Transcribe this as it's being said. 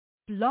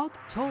Blog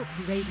Talk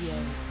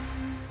Radio.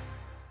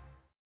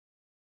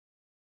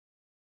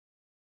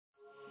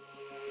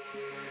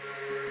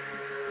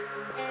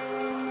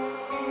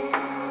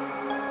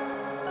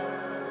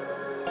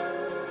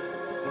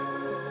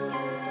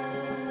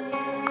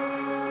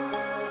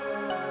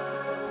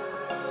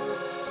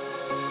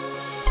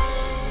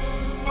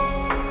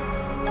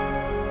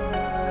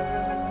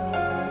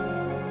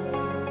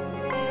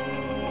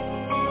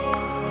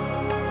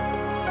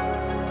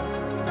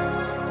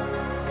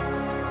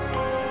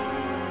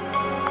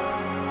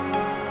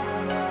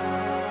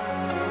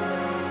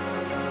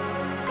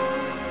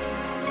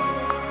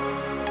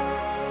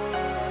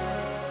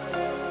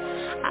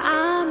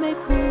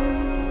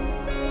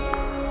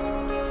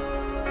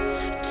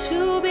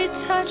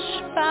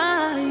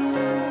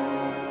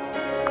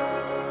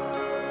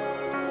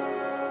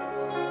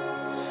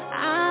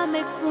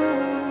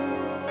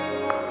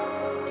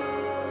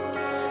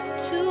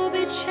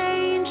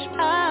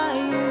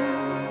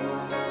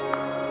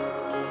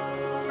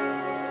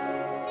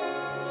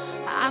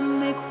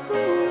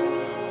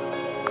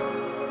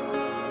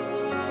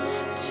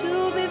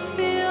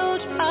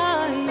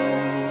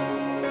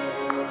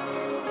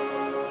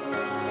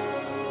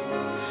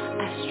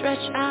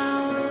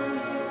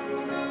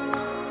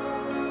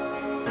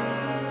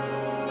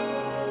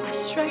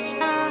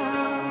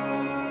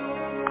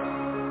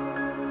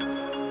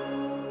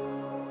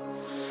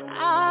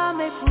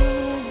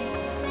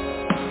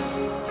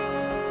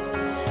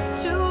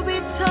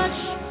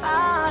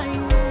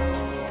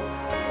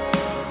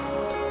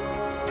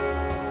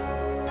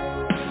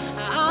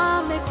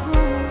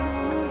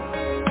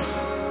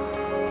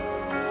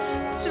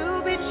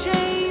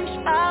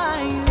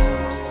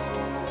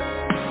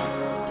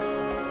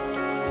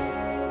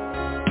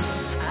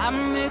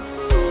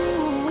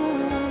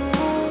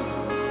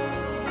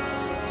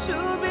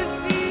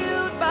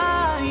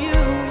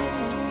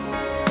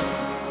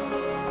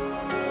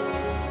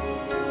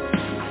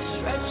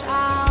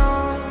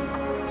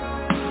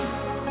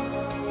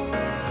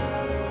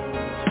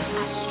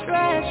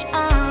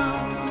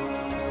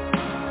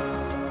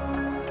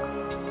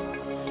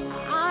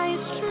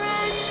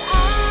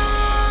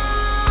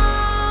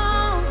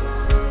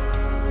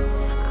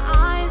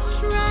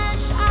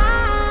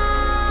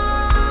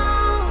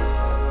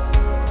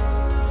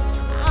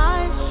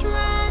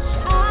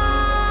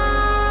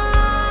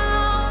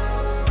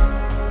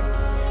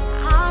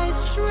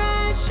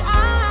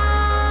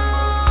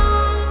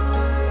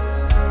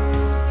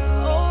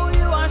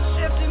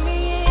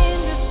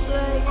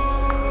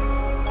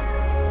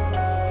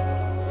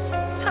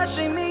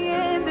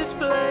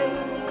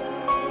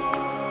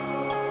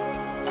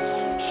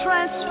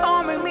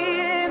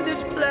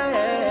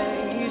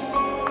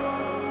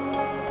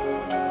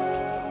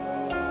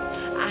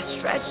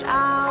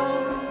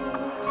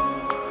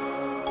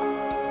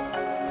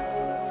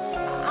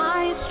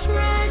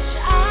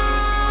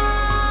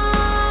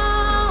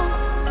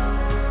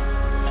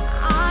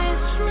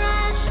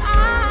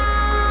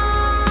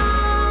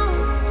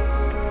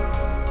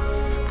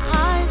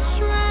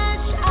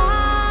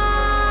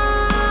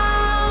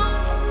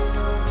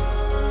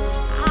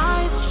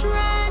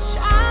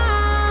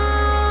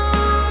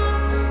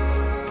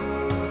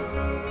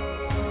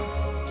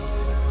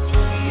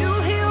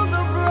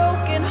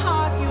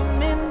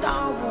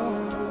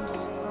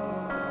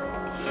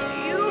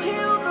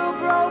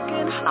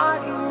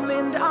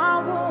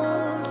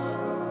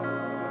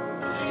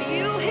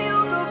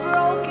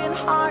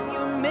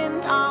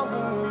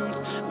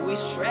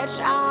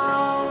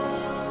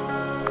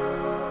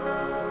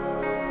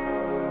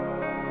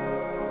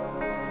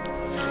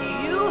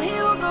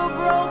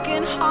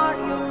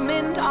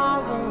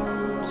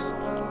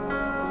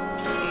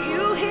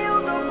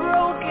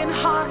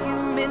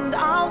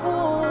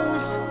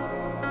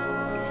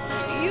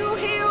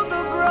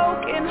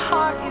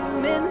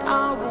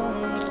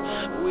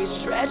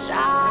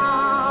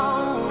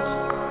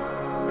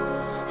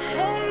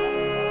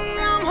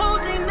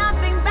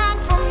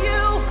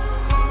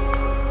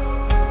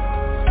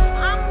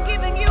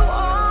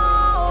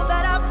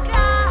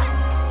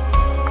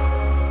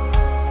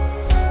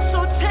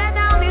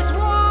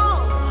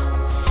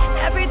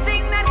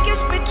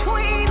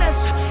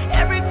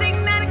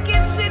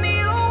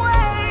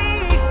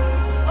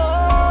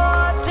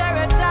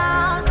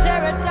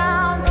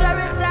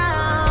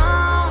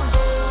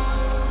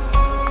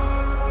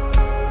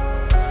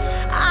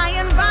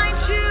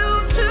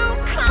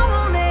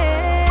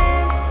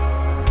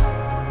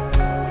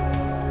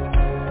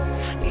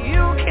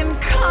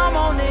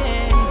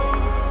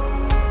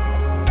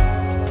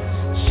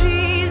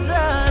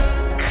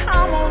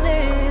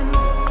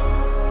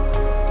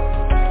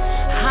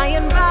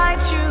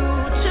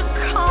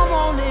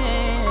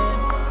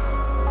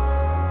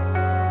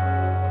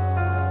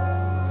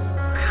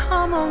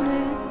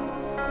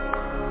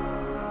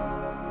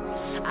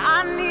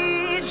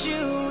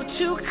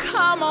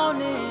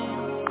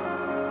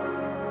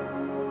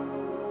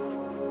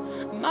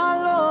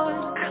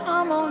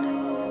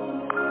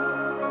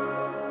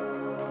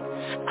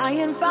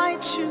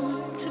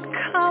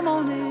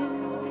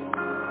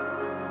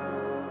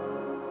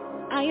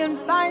 I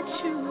invite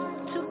you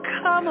to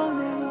come on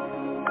in.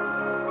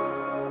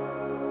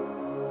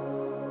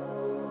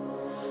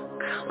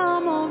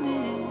 Come on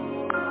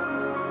in.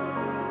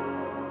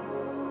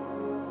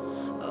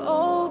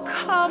 Oh,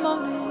 come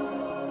on in.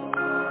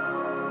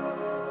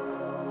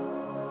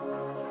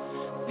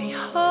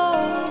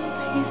 Behold,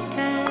 he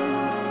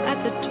stands at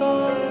the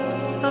door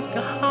of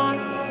your heart,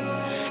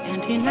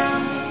 and he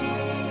knocks.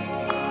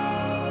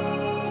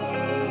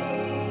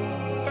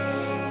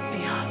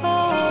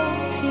 Behold,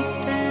 he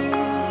stands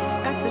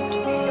at the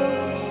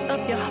doors of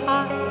your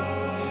heart,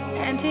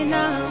 and he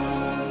knocks.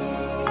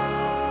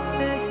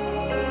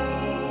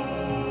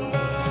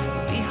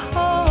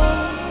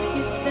 Behold,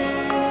 he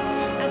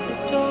stands at the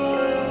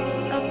doors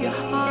of your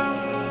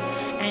heart,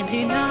 and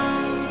he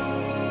knocks.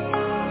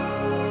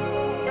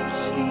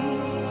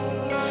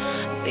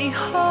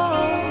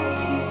 Behold,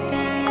 he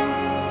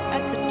stands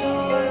at the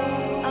door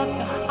of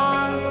your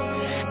heart,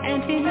 and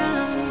he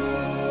knocks.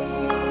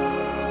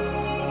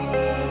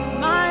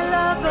 My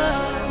lover,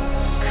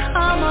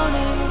 come on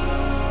in.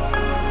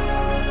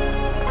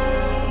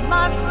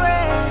 My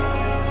friend,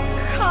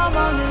 come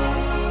on in.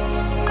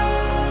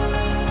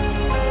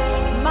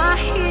 My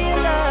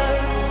healer,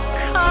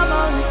 come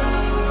on in.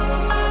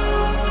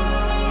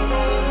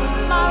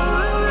 My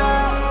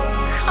ruler,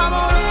 come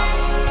on in.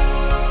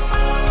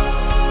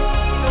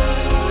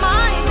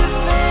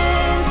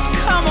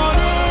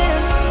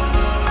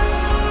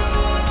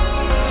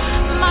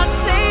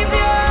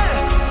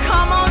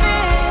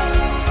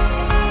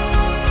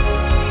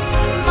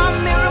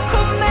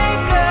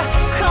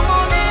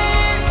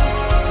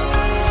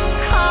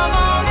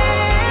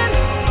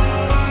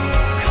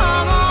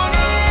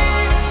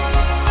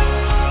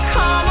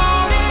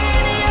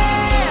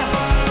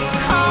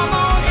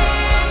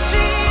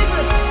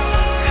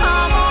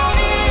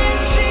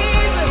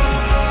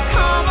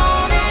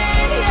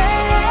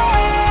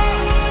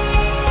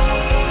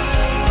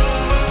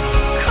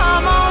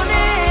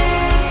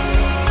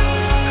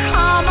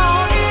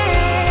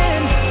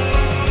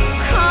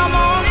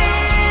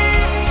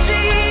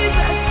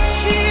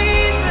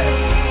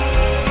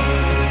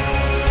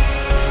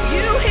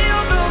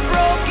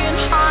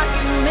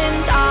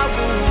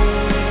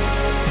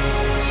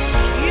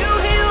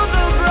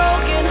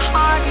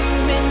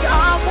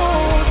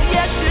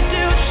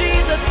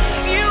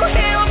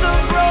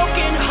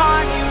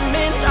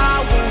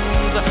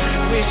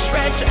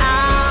 Stretch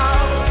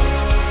out.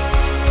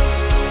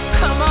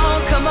 Come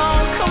on, come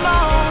on, come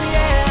on,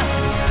 yeah.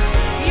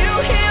 You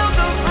heal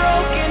the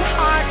broken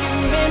heart, you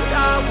mend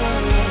our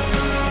wounds.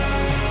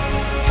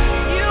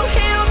 You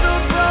heal the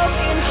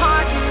broken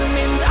heart, you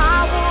mend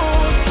our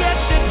wounds. Yes,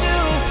 you do.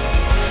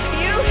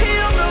 You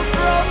heal the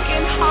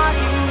broken heart,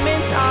 you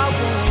mend our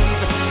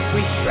wounds.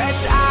 We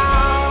stretch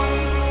out.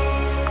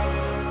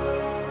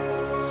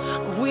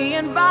 We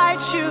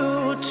invite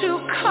you to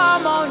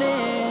come on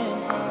in.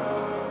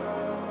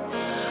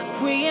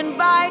 We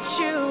invite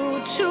you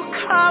to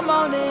come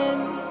on in.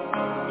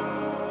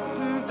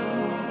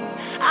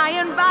 I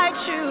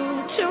invite you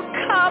to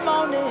come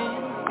on in.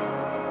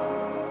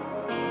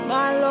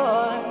 My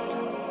Lord,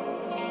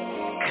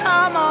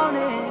 come on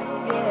in,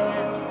 yeah.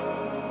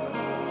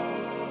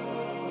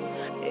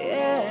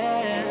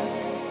 Yeah.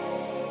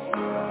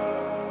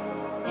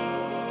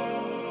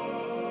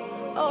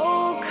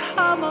 Oh,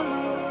 come on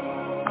in.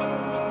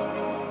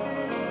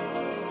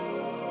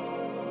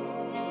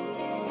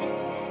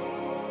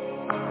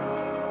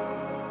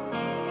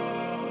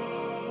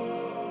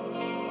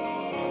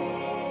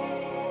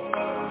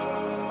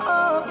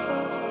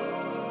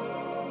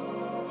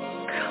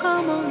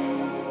 Come on in.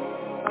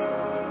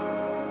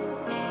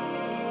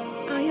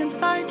 I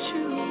invite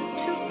you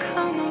to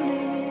come on in.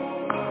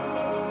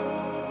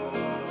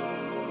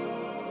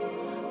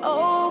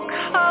 Oh,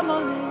 come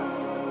on in.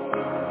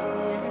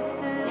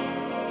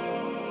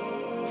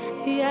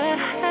 Yeah.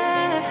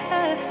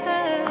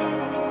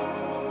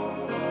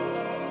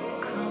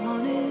 Come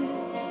on in.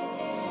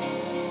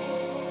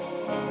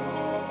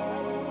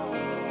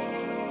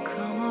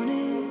 Come on in.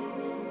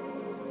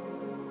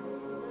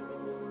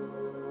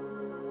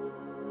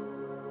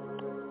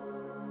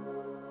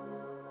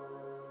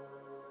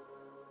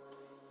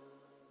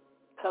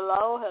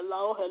 Hello,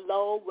 hello,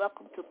 hello.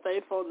 Welcome to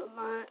Faith on the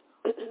Line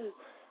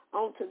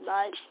on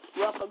tonight.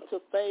 Welcome to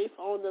Faith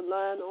on the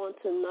Line on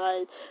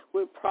tonight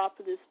with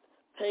Prophetess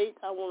Pate.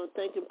 I want to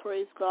thank and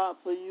praise God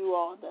for you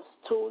all that's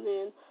tuned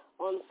in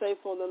on Faith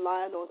on the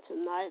Line on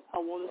tonight. I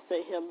want to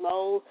say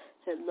hello,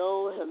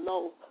 hello,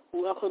 hello.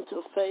 Welcome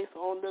to Faith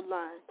on the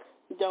Line.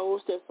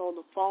 Those that's on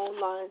the phone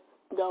line,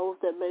 those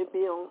that may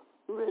be on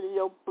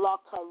radio, Blog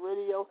Talk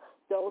Radio,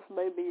 those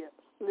may be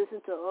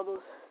listening to other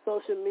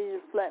social media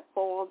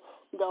platforms,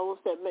 those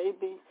that may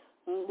be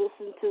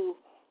listening to,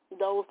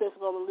 those that's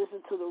going to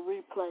listen to the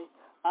replay.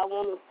 I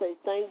want to say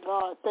thank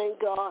God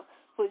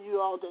for you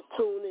all that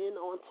tune in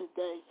on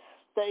today.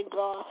 Thank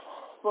God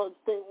for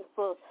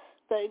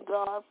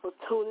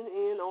tuning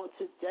in on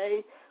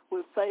today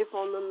with Faith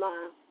on the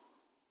Line.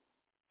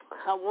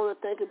 I want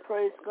to thank and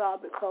praise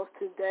God because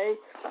today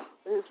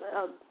is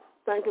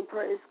thank and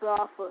praise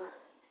God for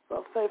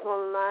for Faith on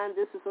the Line.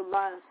 This is a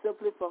line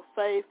simply for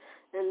faith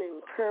and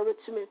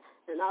encouragement.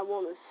 And I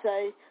want to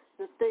say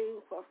the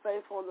theme for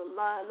Faith on the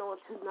Line on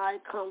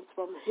tonight comes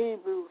from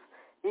Hebrews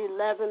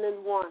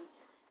 11:1.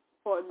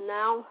 For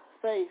now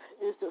faith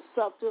is the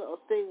substance of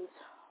things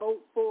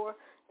hoped for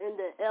and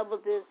the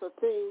evidence of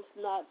things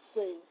not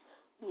seen.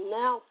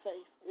 Now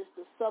faith is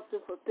the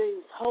substance of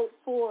things hoped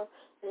for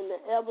and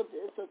the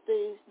evidence of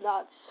things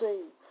not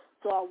seen.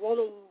 So I want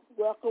to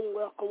welcome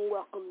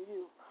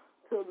you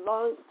to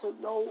learn to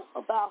know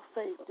about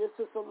faith. This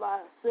is a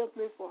line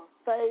simply for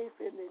faith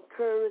and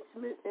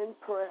encouragement and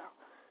prayer.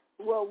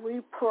 Where we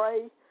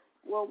pray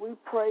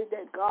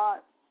that God,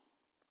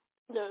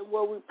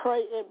 where we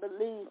pray and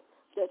believe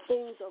that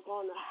things are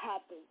going to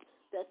happen,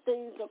 that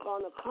things are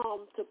going to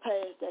come to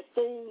pass, that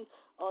things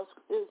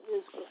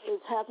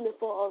is happening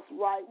for us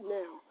right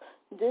now.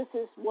 This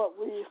is what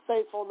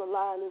Faith on the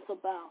Line is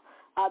about.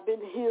 I've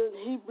been hearing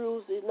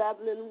Hebrews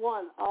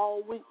 11:1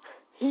 all week.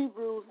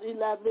 Hebrews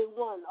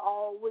 11:1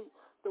 all week.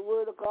 The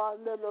Word of God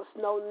let us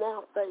know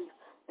now faith.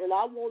 And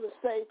I want to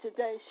say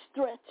today,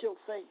 stretch your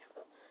faith.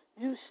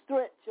 You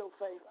stretch your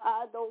faith.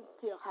 I don't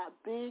care how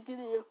big it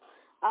is.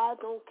 I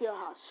don't care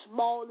how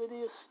small it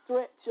is.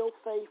 Stretch your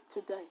faith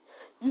today.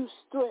 You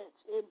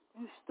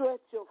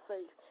stretch your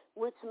faith,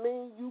 which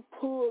means you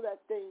pull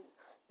that thing.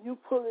 You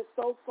pull it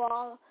so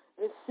far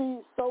and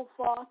see so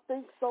far,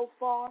 think so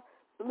far,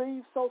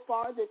 believe so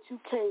far that you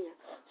can.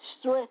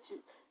 Stretch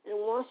it. And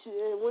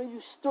when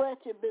you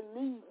stretch it,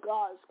 believe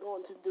God is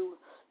going to do it.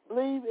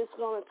 Believe it's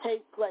going to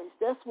take place.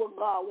 That's what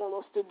God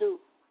wants us to do.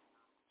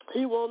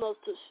 He wants us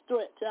to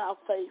stretch our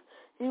faith.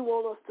 He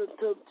wants us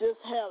to just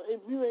have, if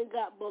you ain't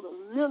got but a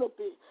little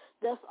bit,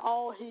 that's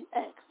all he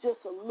asks,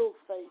 just a little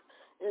faith.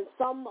 And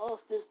some of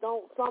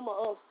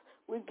us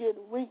we get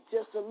weak,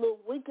 just a little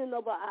winking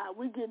of an eye.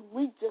 We get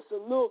weak, just a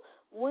little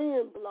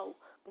wind blow.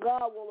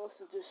 God wants us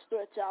to just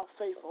stretch our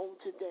faith on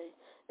today.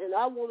 And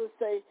I want to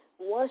say,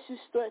 once you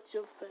stretch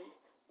your faith,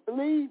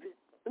 believe it.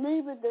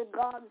 Believe it that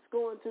God is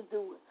going to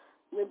do it.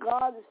 And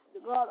God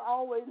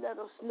always let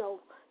us know.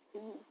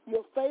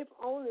 Your faith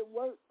only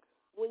works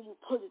when you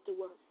put it to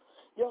work.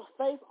 Your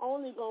faith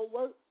only going to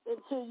work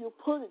until you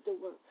put it to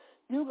work.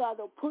 You got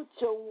to put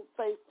your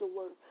faith to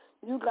work.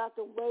 You got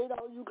to wait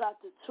on, you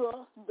got to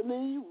trust,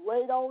 believe,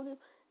 wait on it,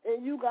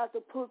 and you got to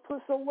put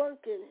some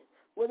work in it.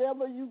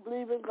 Whatever you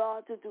believe in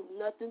God to do,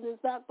 nothing is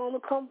not going to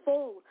come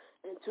forward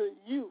until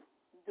you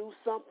do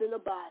something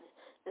about it.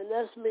 And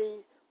that's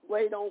me,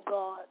 wait on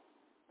God.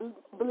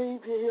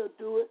 Believe he'll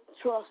do it,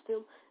 trust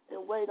him,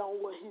 and wait on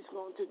what he's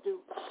going to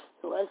do.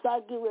 So as I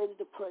get ready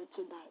to pray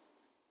tonight,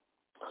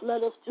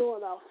 let us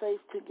join our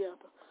faith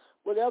together.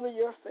 Whatever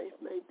your faith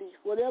may be,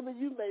 whatever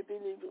you may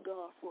believe in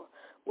God for,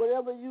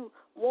 whatever you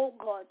want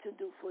God to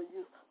do for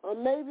you. Or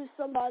maybe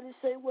somebody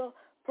say, well,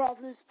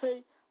 Prophetess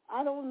Pate,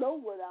 I don't know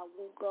what I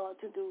want God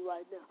to do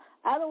right now.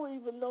 I don't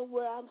even know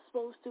where I'm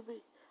supposed to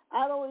be.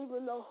 I don't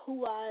even know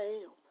who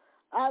I am.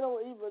 I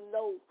don't even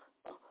know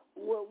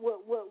what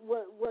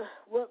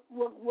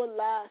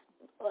lies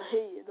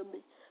ahead of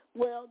me.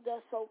 Well,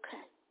 that's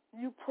okay.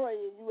 You pray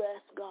and you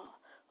ask God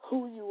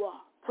who you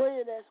are.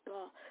 Pray and ask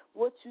God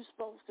what you're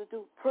supposed to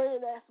do. Pray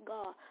and ask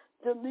God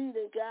to lead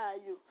and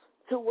guide you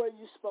to where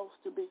you're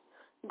supposed to be.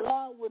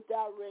 God will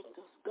direct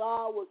us.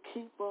 God will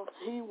keep us.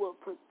 He will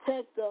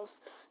protect us.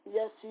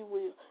 Yes, he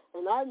will.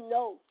 And I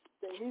know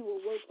that he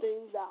will work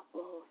things out for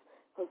us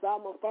because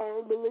I'm a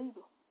firm believer.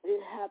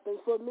 It happened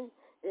for me,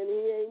 and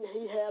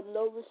he have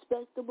no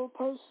respectable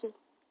person.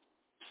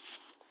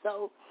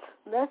 So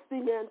let's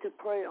begin to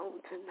pray on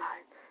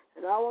tonight.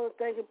 And I want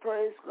to thank and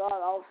praise God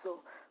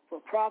also for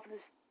Prophetess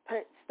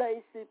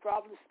Stacy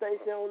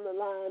on the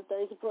line.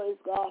 Thank and praise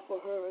God for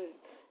her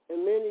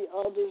and many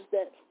others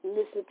that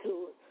listen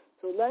to it.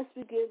 So let's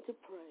begin to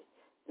pray.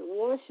 And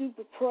once you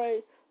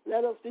pray,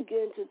 let us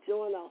begin to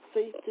join our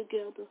faith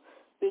together,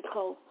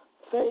 because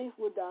faith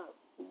without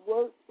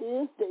work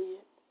is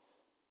dead.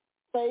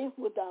 Faith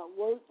without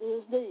work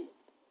is dead.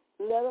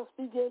 Let us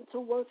begin to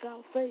work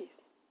our faith.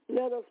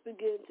 Let us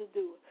begin to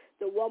do it.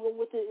 The woman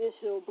with the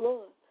issue of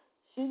blood,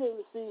 she didn't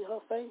receive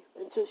her faith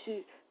until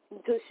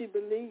she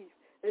believed,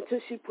 until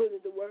she put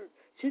it to work.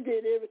 She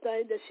did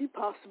everything that she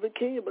possibly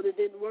can, but it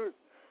didn't work.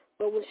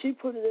 But when she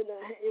put it in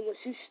her hand, and when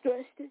she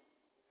stretched it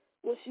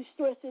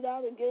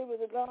out and gave it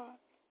to God,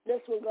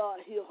 that's when God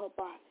healed her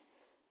body.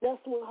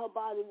 That's when her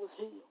body was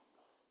healed.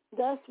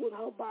 That's when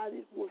her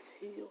body was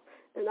healed.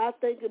 And I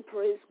thank and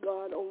praise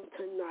God on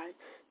tonight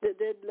that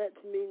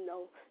lets me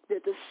know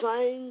that the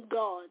same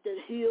God that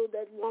healed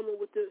that woman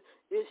with the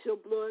issue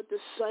of blood, the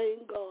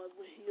same God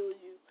will heal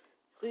you.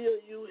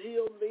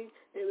 Heal me,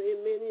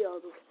 and many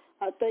others.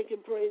 I thank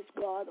and praise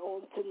God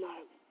on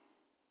tonight.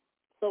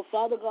 So,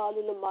 Father God,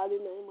 in the mighty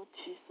name of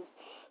Jesus,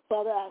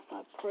 Father, as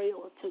I pray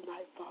on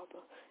tonight, Father,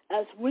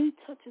 as we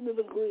touch and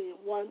agree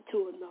one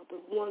to another,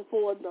 one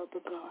for another,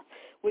 God,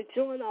 we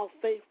join our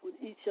faith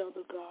with each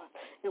other, God,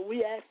 and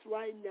we ask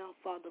right now,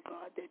 Father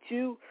God, that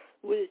you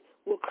will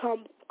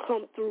come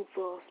through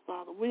for us,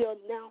 Father. We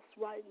announce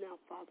right now,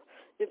 Father,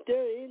 if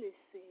there is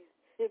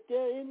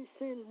any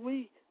sin,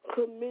 we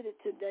committed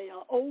today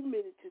or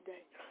omitted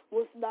today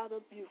was not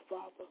of you,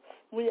 Father.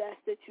 We ask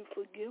that you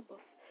forgive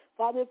us.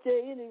 Father, if there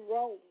any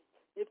wrong,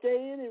 if there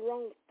any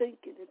wrong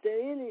thinking, if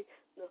there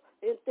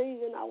anything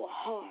in our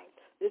heart,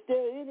 if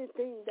there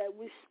anything that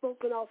we've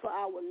spoken off of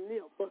our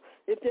lip,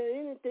 if there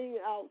anything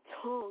our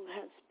tongue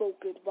has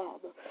spoken,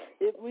 Father,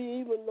 if we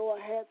even,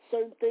 Lord, had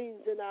certain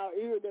things in our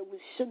ear that we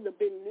shouldn't have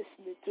been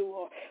listening to,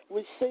 or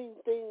we've seen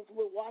things,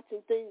 we're watching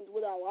things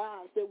with our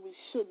eyes that we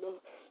shouldn't have,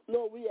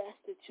 Lord, we ask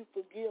that you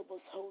forgive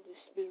us, Holy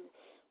Spirit.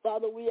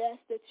 Father, we ask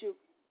that you,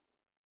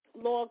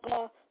 Lord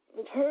God,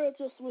 purge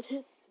us with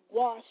his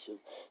wash us,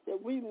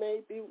 that we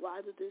may be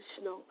whiter than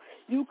snow.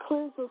 You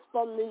cleanse us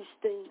from these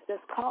things that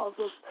cause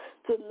us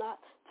to not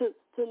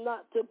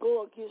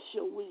go against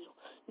your will.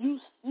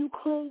 You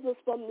cleanse us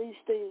from these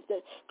things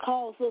that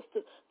cause us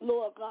to,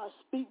 Lord God,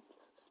 speak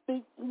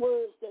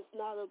words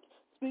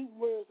speak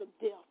words of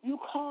death. You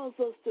cause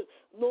us to,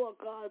 Lord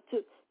God,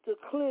 to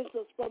cleanse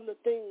us from the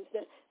things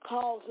that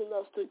causing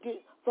us to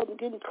from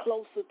getting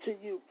closer to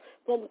you,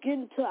 from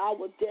getting to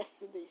our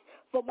destiny,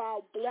 from our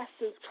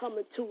blessings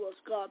coming to us,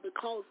 God,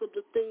 because of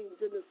the things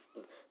and the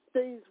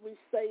things we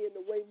say and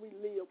the way we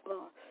live,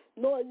 God.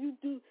 Lord,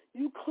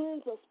 you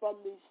cleanse us from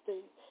these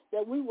things,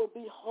 that we will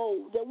be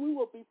whole, that we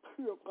will be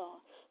pure, God.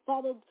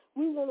 Father,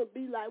 we want to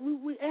be like,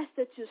 we ask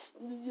that you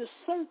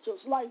search us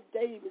like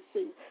David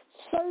said.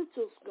 Search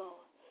us, God.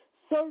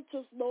 Search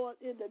us, Lord,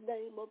 in the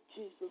name of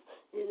Jesus.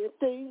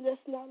 Anything that's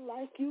not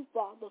like you,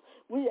 Father,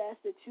 we ask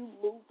that you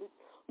move it.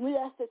 We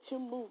ask that you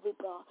move it,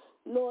 God.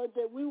 Lord,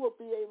 that we will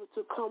be able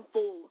to come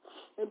forward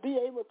and be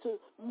able to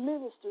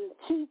minister and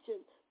teach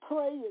and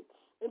pray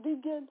and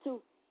begin to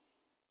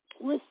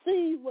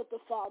receive what the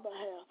Father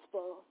has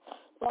for us.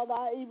 Father,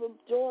 I even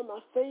join my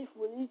faith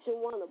with each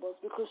and one of us,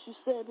 because you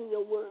said in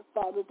your word,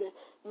 Father, that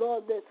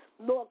Lord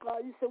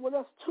God, you said, when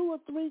there's 2 or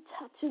 3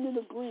 touching and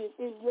agreeing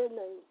in your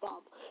name,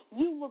 Father,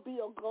 you will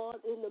be a God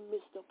in the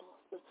midst of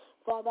us.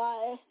 Father,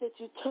 I ask that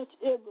you touch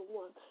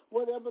everyone,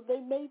 whatever they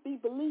may be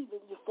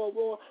believing you for,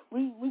 Lord.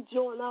 We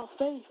join our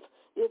faith.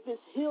 If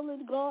it's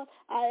healing, God,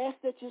 I ask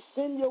that you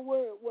send your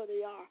word where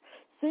they are.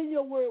 Send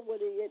your word where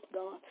they at,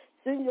 God.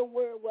 Send your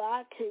word where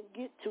I can't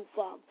get to,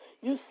 Father.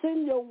 You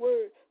send your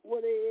word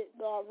where they at,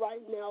 God,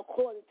 right now,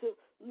 according to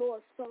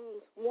Lord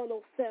Psalms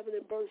 107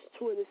 and verse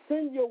 20.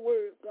 Send your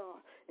word, God,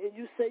 and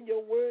you say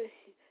your word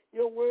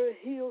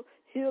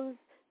heals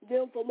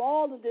them from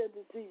all of their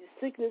diseases,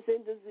 sickness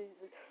and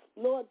diseases.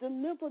 Lord,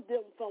 deliver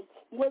them from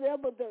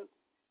whatever the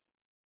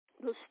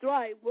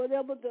strife,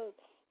 whatever the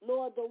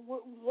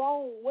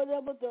wrong,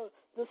 whatever the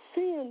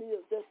sin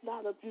is that's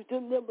not of you.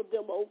 Deliver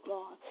them, oh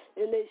God,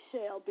 and they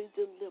shall be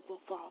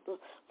delivered, Father.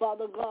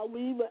 Father God,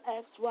 we even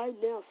ask right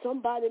now,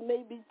 somebody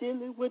may be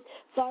dealing with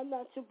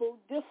financial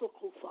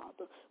difficult,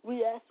 Father.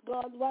 We ask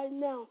God right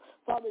now,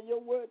 Father,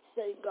 your word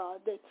say,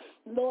 God, that,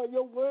 Lord,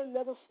 your word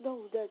let us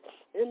know that,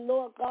 and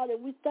Lord God,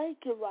 and we thank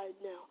you right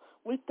now.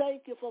 We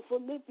thank you for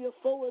Philippians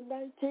 4 and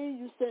 19.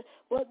 You said,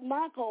 but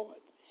my God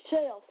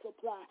shall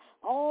supply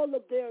all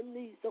of their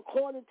needs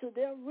according to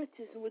their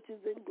riches, which is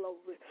in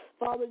glory.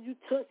 Father, you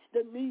touch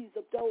the needs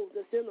of those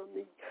that's in a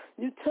need.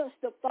 You touch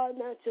the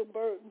financial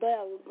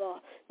battle,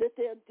 God, that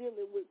they're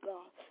dealing with,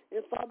 God.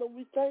 And Father,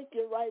 we thank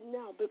you right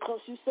now, because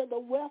you said the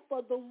wealth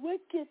of the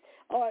wicked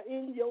are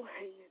in your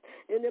hand.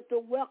 And if the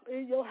wealth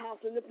in your house,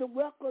 and if the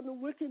wealth of the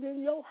wicked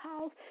in your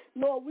house,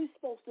 Lord, we're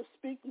supposed to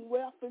speak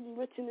wealth and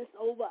richness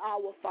over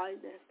our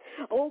finance,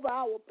 over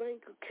our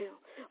bank account,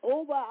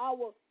 over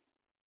our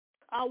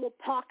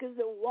pockets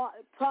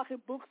and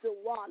pocketbooks and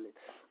wallets,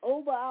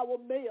 over our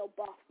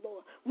mailbox,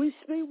 Lord. We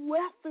speak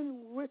wealth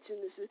and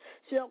richness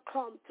shall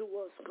come to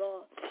us,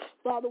 God.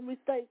 Father, we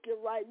thank you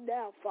right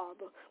now,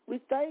 Father.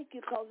 We thank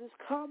you because it's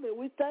coming.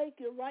 We thank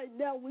you right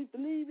now. We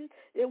believe it,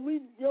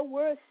 and your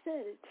word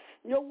said it.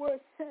 Your word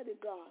said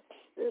it, God.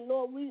 And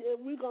Lord,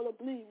 we're going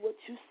to believe what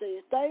you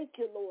said. Thank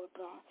you, Lord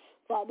God.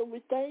 Father,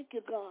 we thank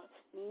you, God.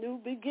 New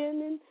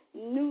beginning,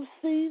 new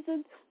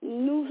season,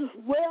 new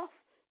wealth,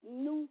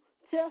 new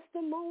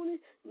testimony,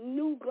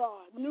 new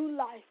God, new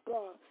life,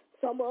 God.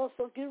 Some of us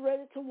are getting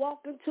ready to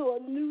walk into a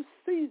new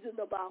season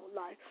of our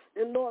life.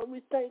 And Lord,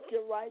 we thank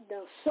you right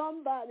now.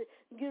 Somebody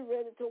get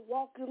ready to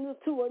walk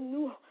into a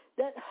new,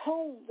 that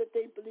home that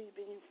they believe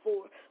in you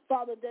for.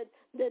 Father,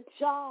 that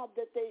job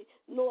that they,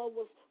 Lord,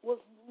 was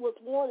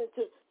wanting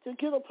to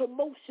get a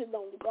promotion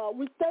on, God.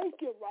 We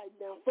thank you right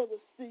now for the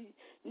seed.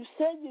 You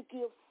said you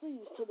give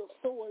seeds to the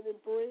sower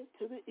and bread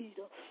to the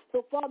eater.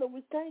 So, Father,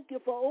 we thank you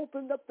for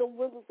opening up the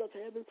windows of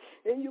heaven,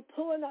 and you're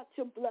pouring out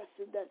your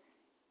blessing that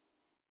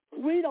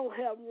we don't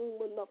have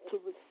room enough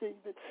to receive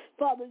it.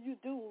 Father, you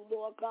do,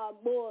 Lord God,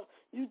 more.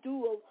 You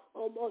do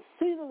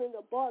exceedingly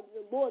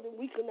abundantly more than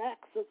we can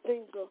ask or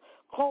think or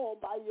call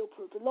by your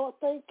purpose. Lord,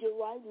 thank you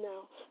right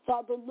now.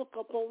 Father, look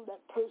upon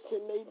that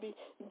person maybe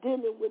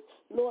dealing with,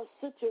 Lord,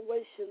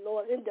 situation,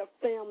 Lord, in their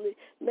family,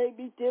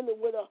 maybe dealing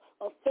with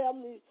a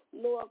family,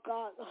 Lord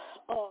God,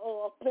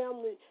 or a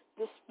family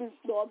dispute,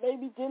 Lord,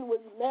 maybe dealing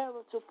with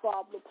marital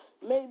problems,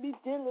 maybe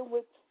dealing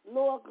with,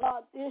 Lord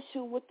God,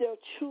 issue with their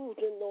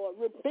children, Lord,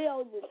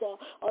 rebellious or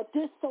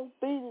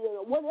disobedient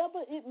or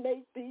whatever it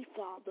may be,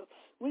 Father.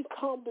 We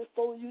come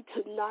before you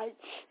tonight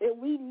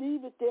and we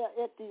leave it there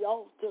at the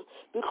altar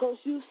because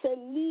you said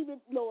leave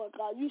it, Lord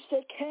God. You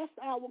said cast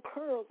our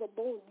cares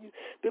upon you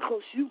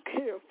because you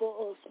care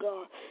for us,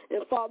 God.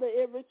 And Father,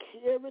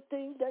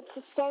 everything that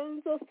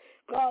concerns us,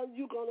 God,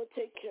 you're going to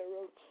take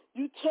care of.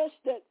 You touch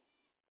that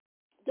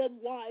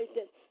wife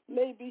that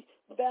may be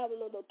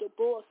battling a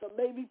divorce or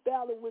maybe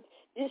battling with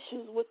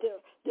issues with their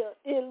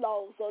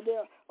in-laws or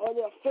their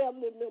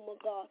family member,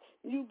 God.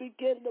 You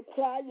begin to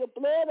apply your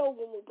blood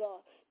over them, God.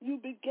 You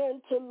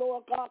begin to,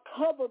 Lord God,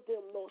 cover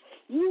them, Lord.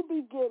 You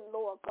begin,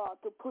 Lord God,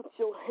 to put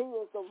your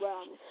hands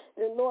around it.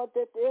 And, Lord,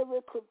 that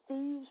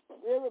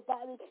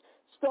everybody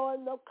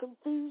starting up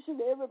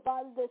confusion,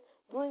 everybody that's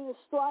bringing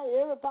strife,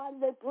 everybody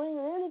that's bringing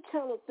any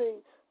kind of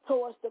thing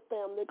towards the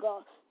family,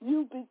 God.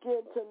 You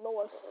begin to,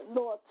 Lord,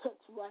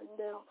 touch right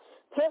now.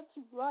 Touch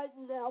right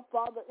now,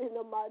 Father, in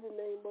the mighty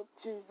name of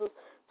Jesus.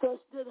 Touch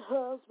that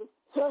husband,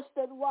 touch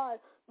that wife.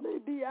 May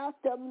be out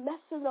there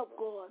messing up,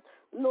 God.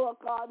 Lord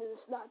God, it is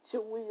not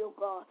your will,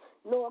 God.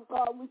 Lord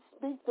God, we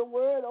speak the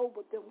word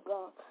over them,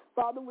 God.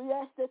 Father, we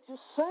ask that you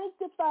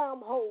sanctify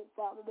them whole,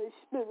 Father, their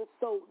spirit,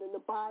 soul, and the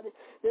body,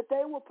 that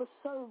they will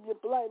preserve your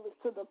blameless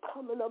to the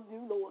coming of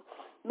you, Lord.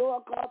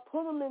 Lord God,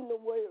 put them in the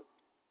word.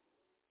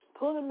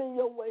 Put them in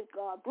your way,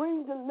 God.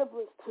 Bring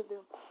deliverance to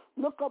them.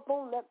 Look up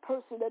on that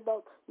person that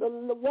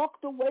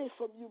walked away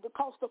from you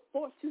because the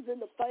fortunes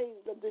and the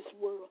fames of this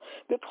world,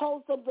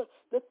 because of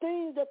the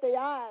things that their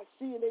eyes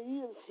see and their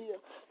ears hear,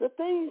 the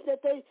things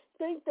that they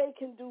think they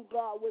can do,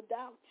 God,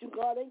 without you,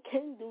 God. They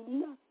can't do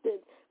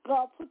nothing.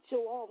 God, put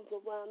your arms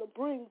around them.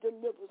 Bring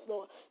deliverance,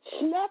 Lord.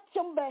 Snatch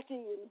them back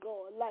in,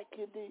 God, like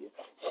you did.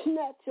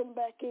 Snatch them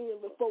back in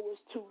before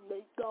it's too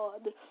late,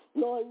 God.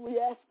 Lord, we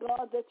ask,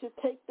 God, that you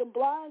take the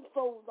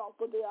blindfolds off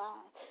of their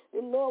eyes.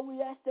 And, Lord,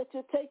 we ask that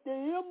you take the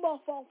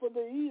earmuff off of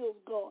their ears,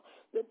 God,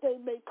 that they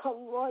may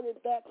come running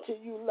back to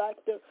you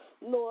like the,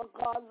 Lord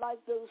God,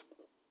 like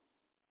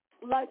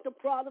the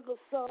prodigal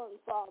son,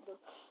 Father.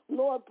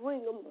 Lord,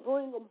 bring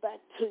them back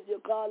to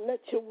you, God.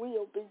 Let your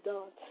will be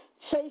done.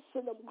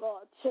 Chasing them,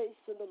 God.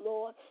 Chasing them,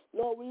 Lord.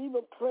 Lord, we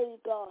even pray,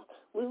 God.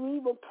 We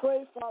even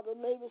pray, Father,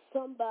 maybe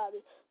somebody,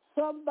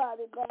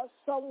 God,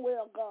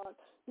 somewhere, God,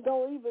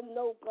 don't even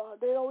know, God.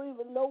 They don't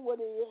even know where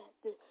they're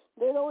at.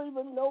 They don't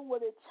even know where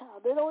their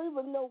child. They don't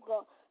even know,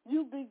 God.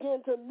 You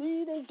begin to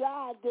lead and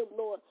guide them,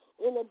 Lord,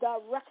 in the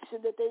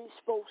direction that they're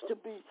supposed to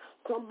be.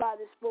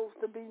 Somebody's supposed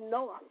to be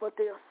north, but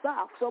they're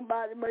south.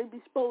 Somebody may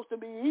be supposed to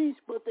be east,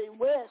 but they're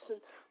west.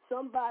 And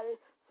somebody's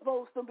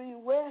supposed to be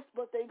west,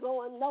 but they're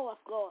going north,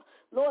 God.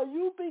 Lord,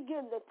 you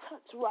begin to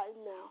touch right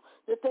now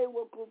that they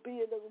will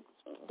be able to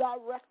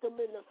direct them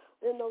in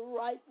the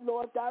right,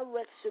 Lord,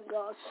 direction,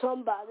 God.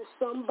 Somebody,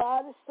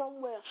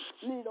 somewhere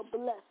need a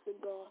blessing,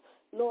 God.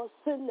 Lord,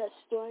 send that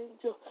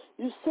stranger.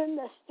 You send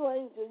that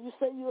stranger. You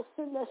say you'll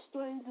send that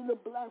stranger to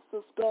bless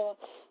us, God,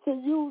 to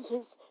use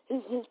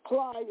his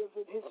pliers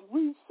and his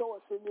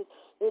resources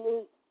and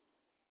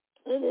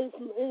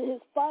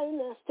his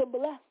finance to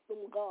bless them,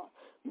 God.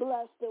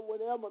 Bless them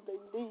whatever they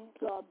need,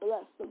 God.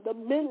 Bless them. The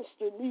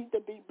ministry needs to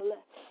be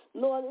blessed.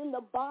 Lord, in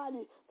the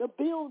body, the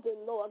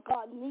building, Lord,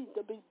 God, needs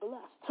to be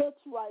blessed. Touch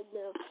right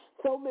now.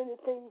 So many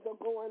things are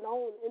going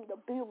on in the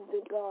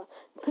building, God.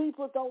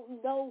 People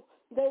don't know.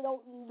 They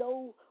don't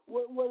know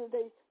whether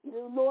they,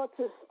 Lord,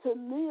 to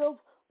live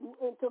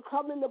and to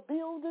come in the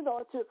building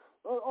or to,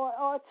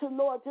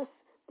 Lord, just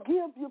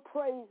give you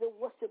praise and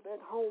worship at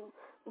home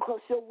because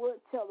your word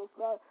tells us,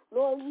 God.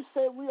 Lord, you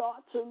say we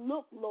ought to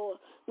look, Lord.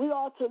 We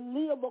ought to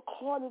live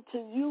according to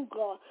you,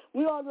 God.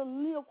 We ought to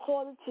live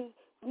according to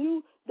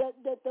you that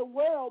the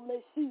world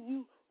may see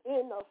you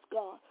in us,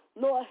 God.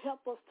 Lord,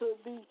 help us to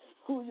be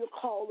who you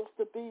call us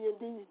to be in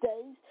these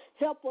days.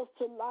 Help us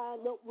to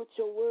line up with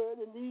your word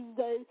in these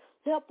days.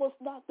 Help us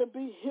not to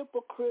be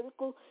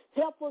hypocritical.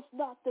 Help us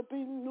not to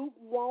be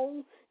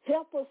lukewarm.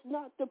 Help us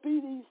not to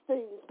be these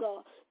things,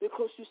 God,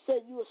 because you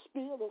said you will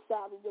spill us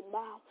out of your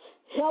mouth.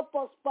 Help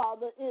us,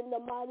 Father, in the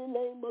mighty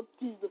name of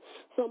Jesus.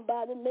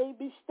 Somebody may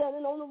be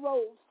standing on the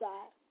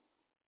roadside.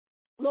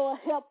 Lord,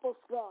 help us,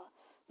 God.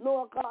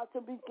 Lord God,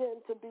 to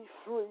begin to be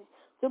free.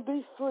 To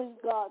be free,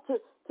 God, to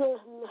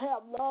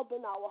have love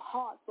in our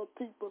heart for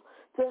people,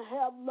 to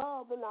have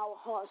love in our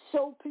heart,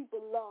 show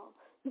people love,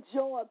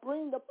 joy,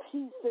 bring the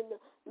peace in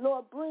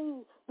Lord,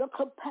 bring the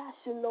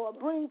compassion, Lord,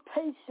 bring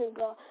patience,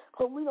 God,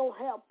 because we don't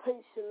have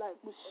patience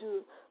like we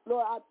should.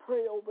 Lord, I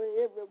pray over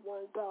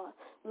everyone, God,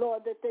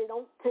 Lord, that they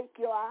don't take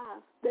their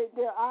eyes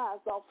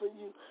off of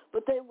you,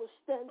 but they will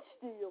stand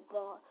still,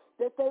 God,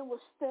 that they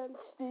will stand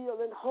still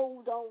and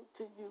hold on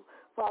to you.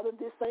 Father,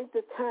 this ain't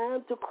the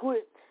time to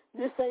quit.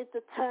 This ain't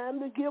the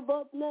time to give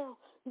up now.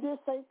 This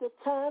ain't the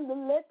time to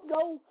let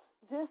go.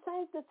 This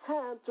ain't the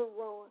time to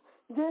run.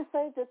 This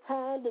ain't the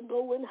time to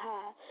go and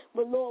hide.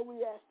 But, Lord, we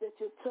ask that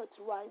you touch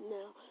right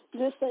now.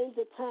 This ain't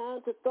the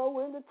time to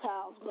throw in the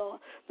towels, God,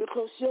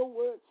 because your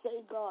word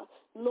say, God,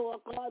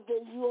 Lord God,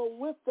 that you are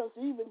with us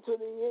even to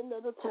the end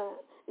of the time,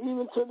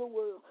 even to the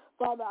world.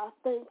 Father, I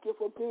thank you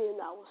for being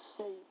our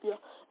Savior.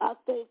 I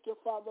thank you,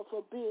 Father,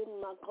 for being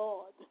my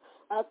God.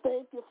 I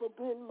thank you for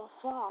being my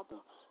Father.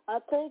 I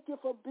thank you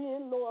for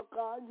being, Lord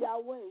God,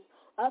 Yahweh.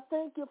 I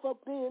thank you for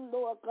being,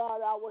 Lord God,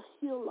 our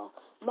healer,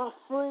 my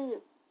friend.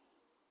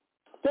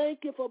 Thank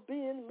you for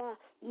being my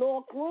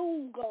Lord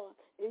groom, God.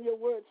 And your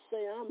words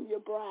say, I'm your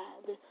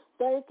bride.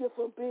 Thank you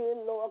for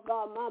being, Lord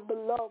God, my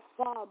beloved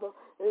Father.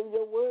 And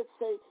your words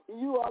say,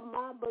 you are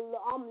my beloved,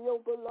 I'm your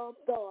beloved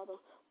daughter.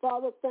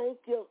 Father, thank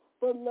you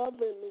for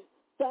loving me.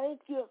 Thank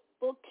you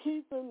for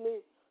keeping me.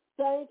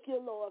 Thank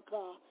you, Lord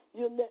God.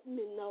 You let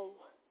me know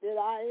that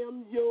I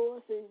am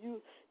yours and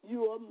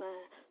you are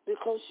mine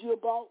because you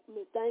bought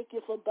me. Thank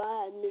you for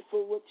buying me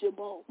for what you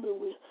bought me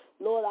with.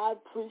 Lord, I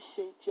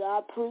appreciate you. I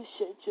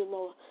appreciate you,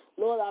 Lord.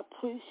 Lord, I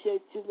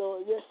appreciate you,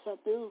 Lord. Yes, I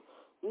do.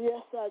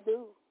 Yes, I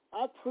do.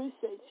 I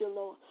appreciate you,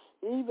 Lord.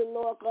 Even,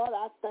 Lord God,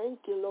 I thank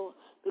you, Lord,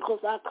 because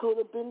I could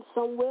have been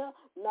somewhere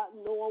not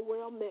knowing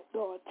where I'm at,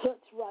 God.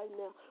 Touch right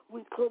now.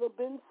 We could have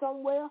been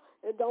somewhere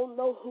and don't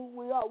know who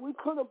we are. We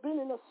could have been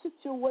in a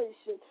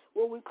situation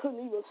where we couldn't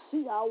even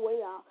see our way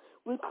out.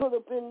 We could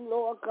have been,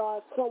 Lord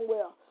God,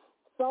 somewhere,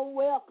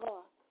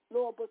 God.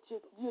 Lord, but you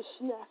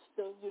snatched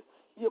us.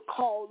 You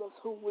called us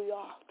who we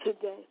are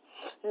today.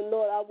 And,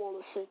 Lord, I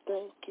want to say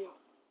thank you.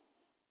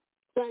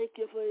 Thank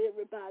you for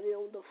everybody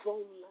on the phone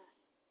line.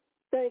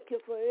 Thank you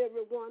for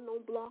everyone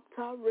on Block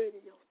Talk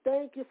Radio.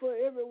 Thank you for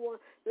everyone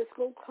that's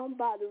going to come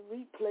by the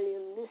replay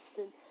and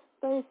listen.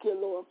 Thank you,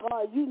 Lord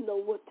God. You know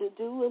what to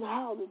do and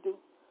how to do.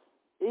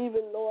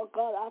 Even, Lord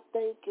God, I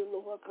thank you,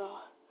 Lord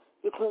God.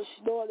 Because,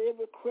 Lord,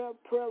 every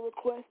prayer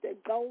request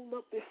that gone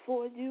up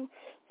before you,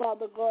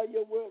 Father God,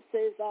 your word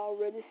says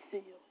already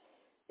sealed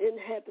in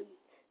heaven.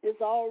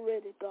 It's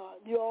already, God.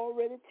 You're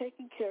already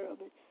taking care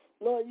of it.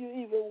 Lord, you're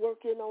even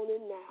working on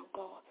it now,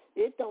 God.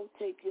 It don't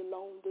take you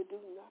long to do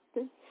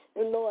nothing.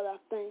 And, Lord, I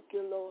thank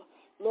you, Lord.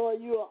 Lord,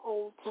 you are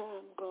on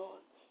time, God.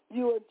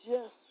 You are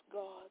just,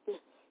 God.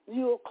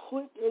 You are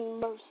quick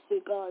in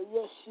mercy, God.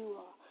 Yes, you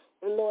are.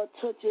 And, Lord,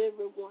 touch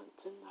everyone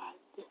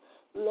tonight.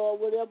 Lord,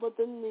 whatever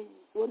the need,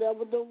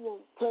 whatever the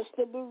want, touch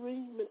the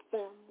bereavement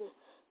family.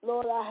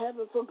 Lord, I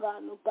haven't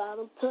forgotten about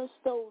them. Touch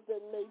those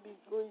that may be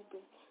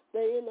grieving.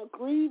 They're in a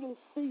grieving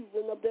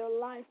season of their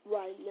life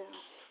right now.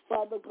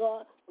 Father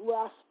God, where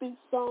I speak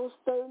Psalms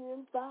 30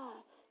 and 5,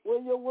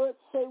 where your words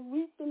say,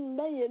 weeping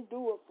may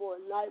endure for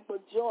a night, but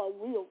joy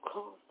will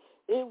come.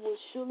 It will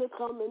surely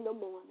come in the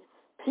morning.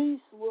 Peace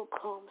will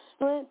come.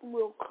 Strength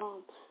will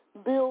come.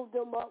 Build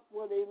them up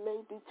where they may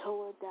be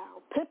torn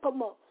down. Pick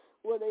them up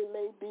where they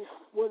may be,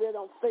 where they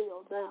don't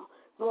fail down.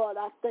 Lord,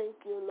 I thank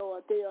you,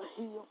 Lord. They are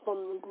healed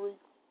from the grief.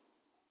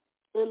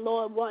 And,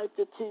 Lord, wipe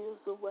the tears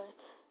away.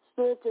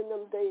 Strengthen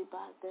them day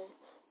by day.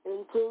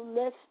 Until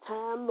next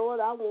time, Lord,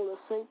 I want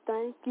to say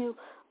thank you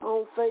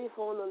on Faith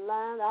on the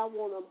Line. I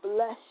want to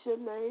bless your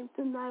name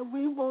tonight.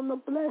 We want to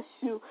bless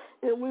you,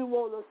 and we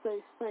want to say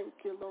thank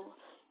you, Lord.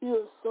 You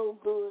are so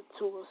good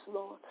to us,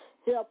 Lord.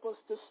 Help us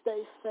to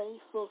stay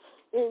faithful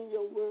in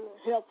your word.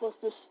 Help us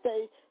to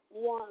stay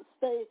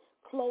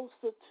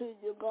closer to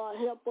you, God.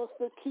 Help us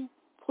to keep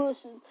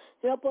pushing.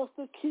 Help us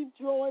to keep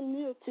drawing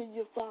near to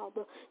you,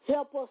 Father.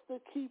 Help us to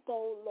keep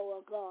on,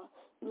 Lord God.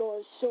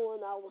 Lord,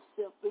 showing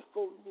ourselves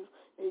before you,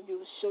 and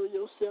you show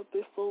yourself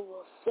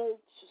before us.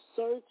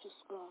 Search us,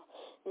 God.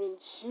 In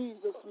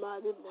Jesus'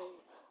 mighty name,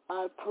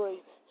 I pray.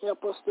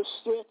 Help us to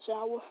stretch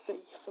our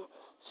faith.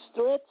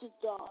 Stretch it,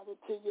 God,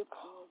 until you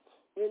come.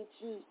 In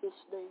Jesus'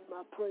 name,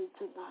 I pray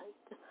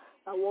tonight.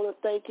 I want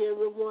to thank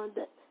everyone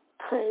that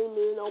came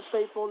in on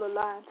Faith on the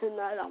Line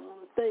tonight. I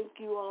want to thank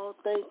you all.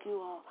 Thank you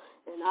all.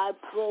 And I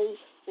pray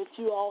that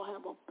you all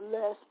have a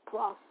blessed,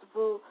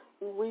 prosperous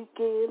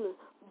weekend, a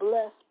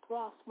blessed,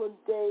 prosperous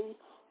day.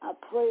 I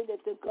pray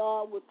that the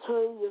God will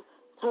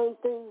turn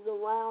things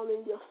around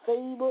in your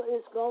favor.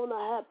 It's going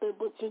to happen,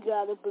 but you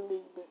got to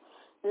believe it.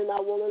 And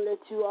I want to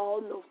let you all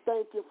know,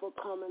 thank you for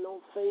coming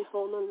on Faith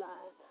on the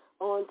Line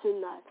on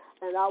tonight.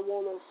 And I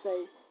want to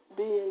say,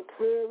 be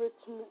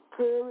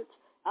encouraged.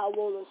 I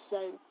want to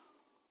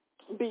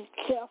say, be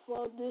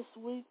careful this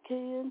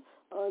weekend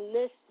or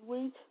next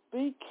week.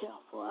 Be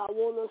careful. I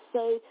want to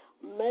say,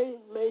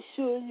 make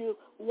sure you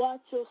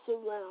watch your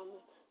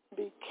surroundings.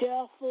 Be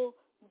careful,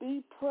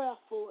 be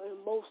prayerful, and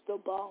most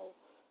of all,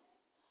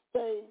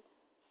 stay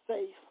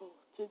faithful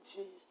to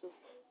Jesus.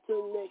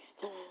 Till next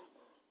time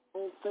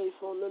on Faith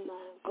on the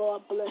Line.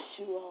 God bless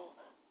you all.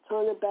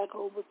 Turn it back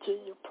over to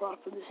you,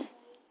 Prophetess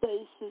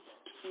Stacy.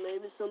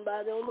 Maybe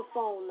somebody on the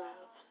phone now.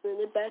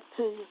 Send it back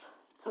to you.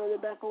 Turn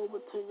it back over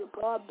to you.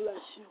 God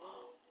bless you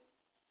all.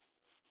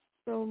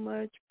 So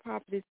much,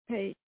 Prophetess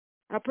Pate.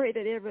 I pray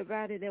that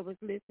everybody that was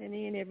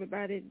listening in,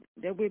 everybody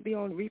that will be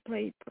on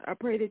replay, I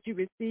pray that you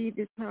receive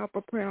this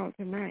powerful prayer on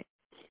tonight.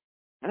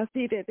 I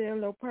see that there are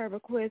no prayer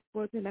requests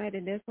for tonight,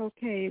 and that's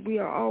okay. We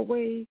are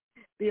always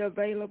be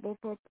available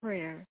for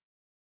prayer.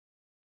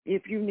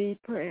 If you need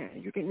prayer,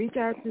 you can reach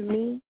out to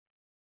me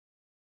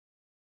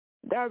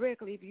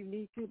directly if you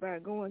need to by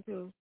going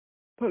to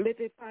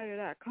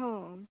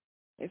prolificfire.com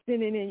and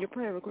sending in your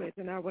prayer request,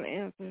 and I will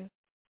answer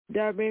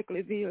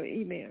directly via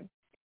email.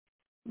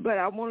 But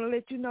I want to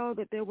let you know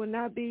that there will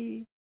not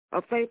be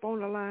a Faith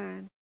on the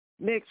Line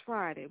next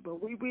Friday,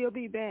 but we will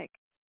be back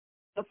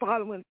the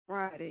following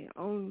Friday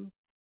on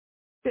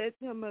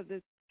September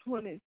the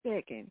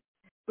 22nd.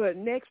 But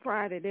next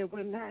Friday, there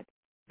will not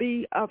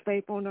be a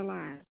Faith on the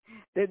Line.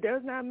 That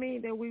does not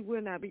mean that we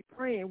will not be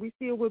praying. We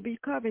still will be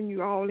covering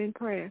you all in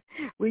prayer.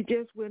 We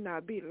just will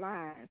not be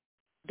live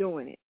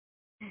doing it.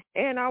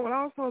 And I would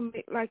also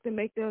like to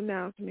make the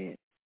announcement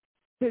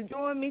to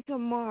join me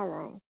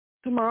tomorrow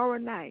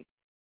night,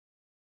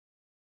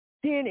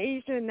 10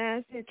 Eastern,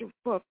 9 Central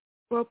for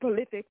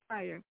Prolific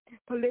Fire.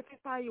 Prolific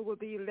Fire will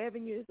be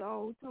 11 years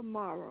old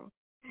tomorrow.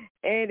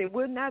 And it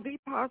would not be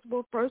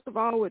possible, first of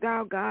all,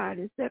 without God,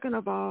 and second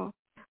of all,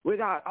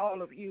 without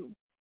all of you.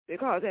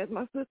 Because as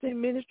my sister in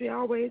ministry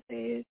always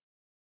says,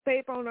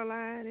 Faith on the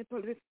Line and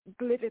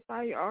Prolific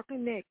Fire are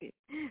connected.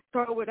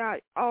 So without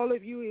all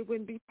of you, it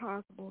wouldn't be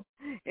possible.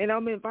 And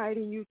I'm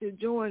inviting you to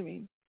join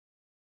me.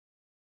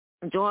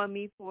 Join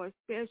me for a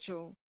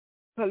special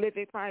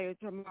Prolific Fire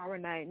tomorrow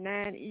night,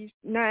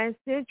 9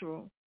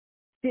 Central,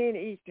 10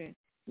 Eastern,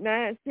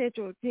 9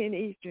 Central, 10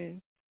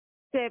 Eastern,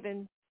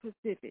 7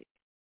 Pacific.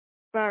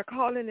 By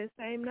calling the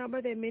same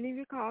number that many of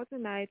you called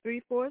tonight,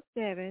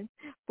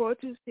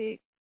 347-426-3782.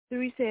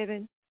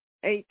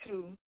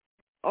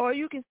 Or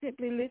you can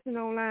simply listen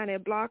online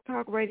at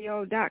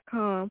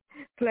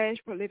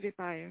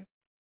blogtalkradio.com/prolificfire.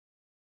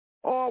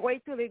 Or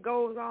wait till it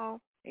goes off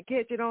and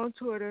catch it on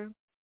Twitter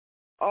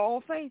or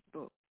on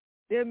Facebook.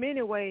 There are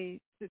many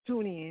ways to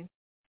tune in,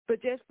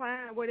 but just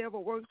find whatever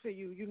works for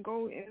you. You can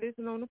go and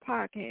listen on the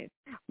podcast.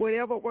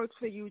 Whatever works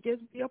for you,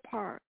 just be a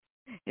part.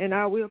 And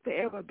I will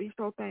forever be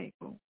so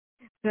thankful.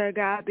 To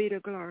God be the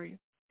glory.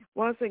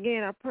 Once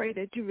again, I pray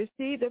that you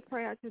receive the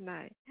prayer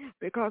tonight,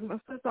 because my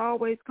sister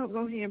always comes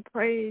on here and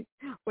prays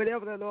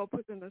whatever the Lord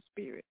puts in her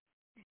spirit.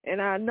 And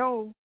I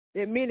know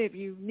that many of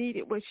you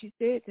needed what she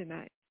said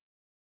tonight.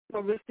 So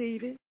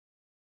receive it.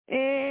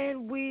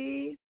 And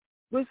we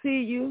will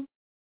see you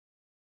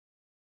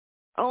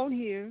on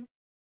here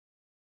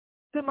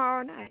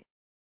tomorrow night.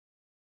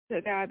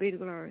 To God be the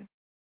glory.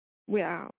 We're out.